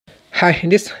Hi, in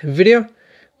this video,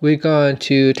 we're going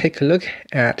to take a look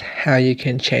at how you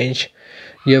can change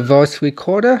your voice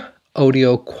recorder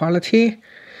audio quality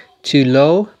to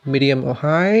low, medium, or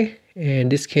high.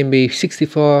 And this can be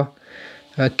 64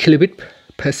 kilobit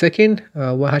per second,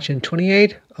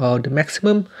 128, or the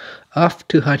maximum of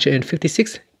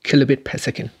 256 kilobit per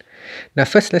second. Now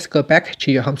first, let's go back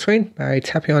to your home screen by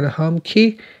tapping on the home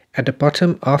key at the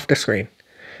bottom of the screen.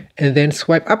 And then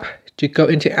swipe up to go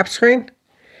into app screen.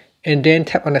 And then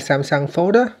tap on the Samsung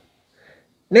folder.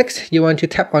 Next, you want to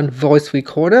tap on voice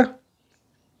recorder.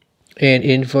 And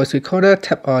in voice recorder,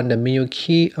 tap on the menu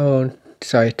key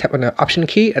tap on the option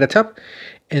key at the top.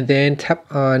 And then tap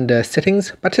on the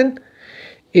settings button.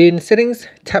 In settings,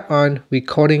 tap on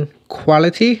recording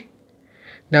quality.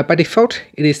 Now by default,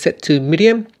 it is set to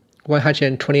medium,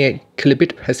 128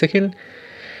 kilobit per second.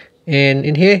 And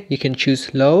in here, you can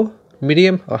choose low,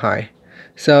 medium, or high.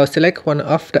 So select one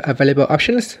of the available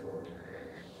options.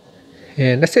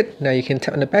 And that's it. Now you can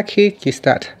tap on the back key to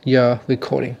start your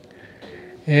recording.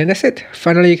 And that's it.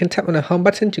 Finally, you can tap on the home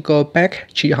button to go back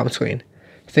to your home screen.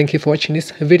 Thank you for watching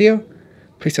this video.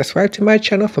 Please subscribe to my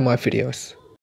channel for more videos.